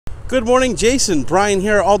Good morning, Jason. Brian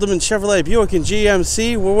here at Alderman Chevrolet Buick and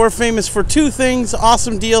GMC, where we're famous for two things: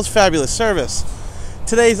 awesome deals, fabulous service.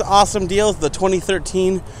 Today's awesome deal is the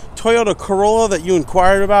 2013 Toyota Corolla that you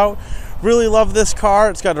inquired about. Really love this car.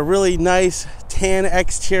 It's got a really nice tan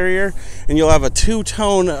exterior, and you'll have a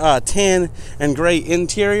two-tone tan and gray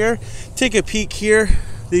interior. Take a peek here.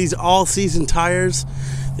 These all-season tires,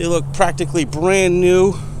 they look practically brand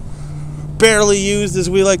new, barely used, as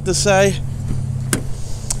we like to say.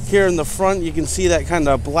 Here in the front, you can see that kind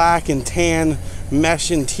of black and tan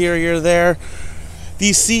mesh interior there.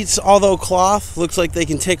 These seats, although cloth, looks like they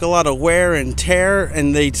can take a lot of wear and tear,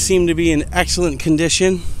 and they seem to be in excellent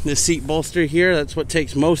condition. The seat bolster here, that's what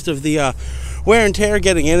takes most of the wear and tear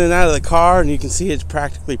getting in and out of the car, and you can see it's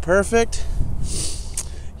practically perfect.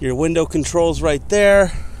 Your window controls right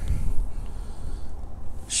there.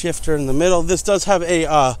 Shifter in the middle. This does have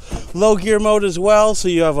a low gear mode as well, so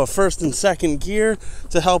you have a first and second gear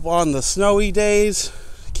to help on the snowy days.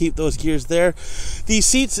 Keep those gears there. These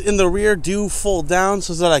seats in the rear do fold down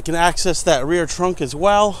so that I can access that rear trunk as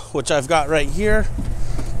well, which I've got right here.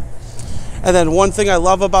 And then one thing I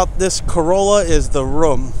love about this Corolla is the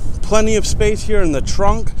room. Plenty of space here in the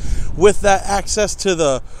trunk with that access to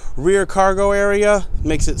the rear cargo area.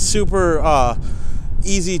 Makes it super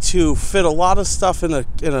easy to fit a lot of stuff in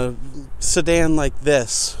a sedan like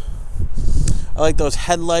this. I like those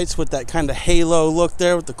headlights with that kind of halo look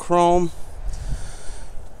there with the chrome.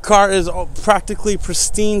 Car is practically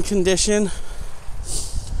pristine condition.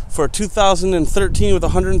 For 2013 with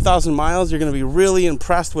 100,000 miles, you're going to be really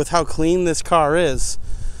impressed with how clean this car is.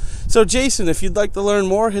 So Jason, if you'd like to learn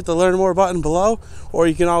more, hit the Learn More button below, or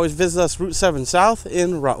you can always visit us Route 7 South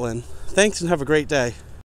in Rutland. Thanks and have a great day.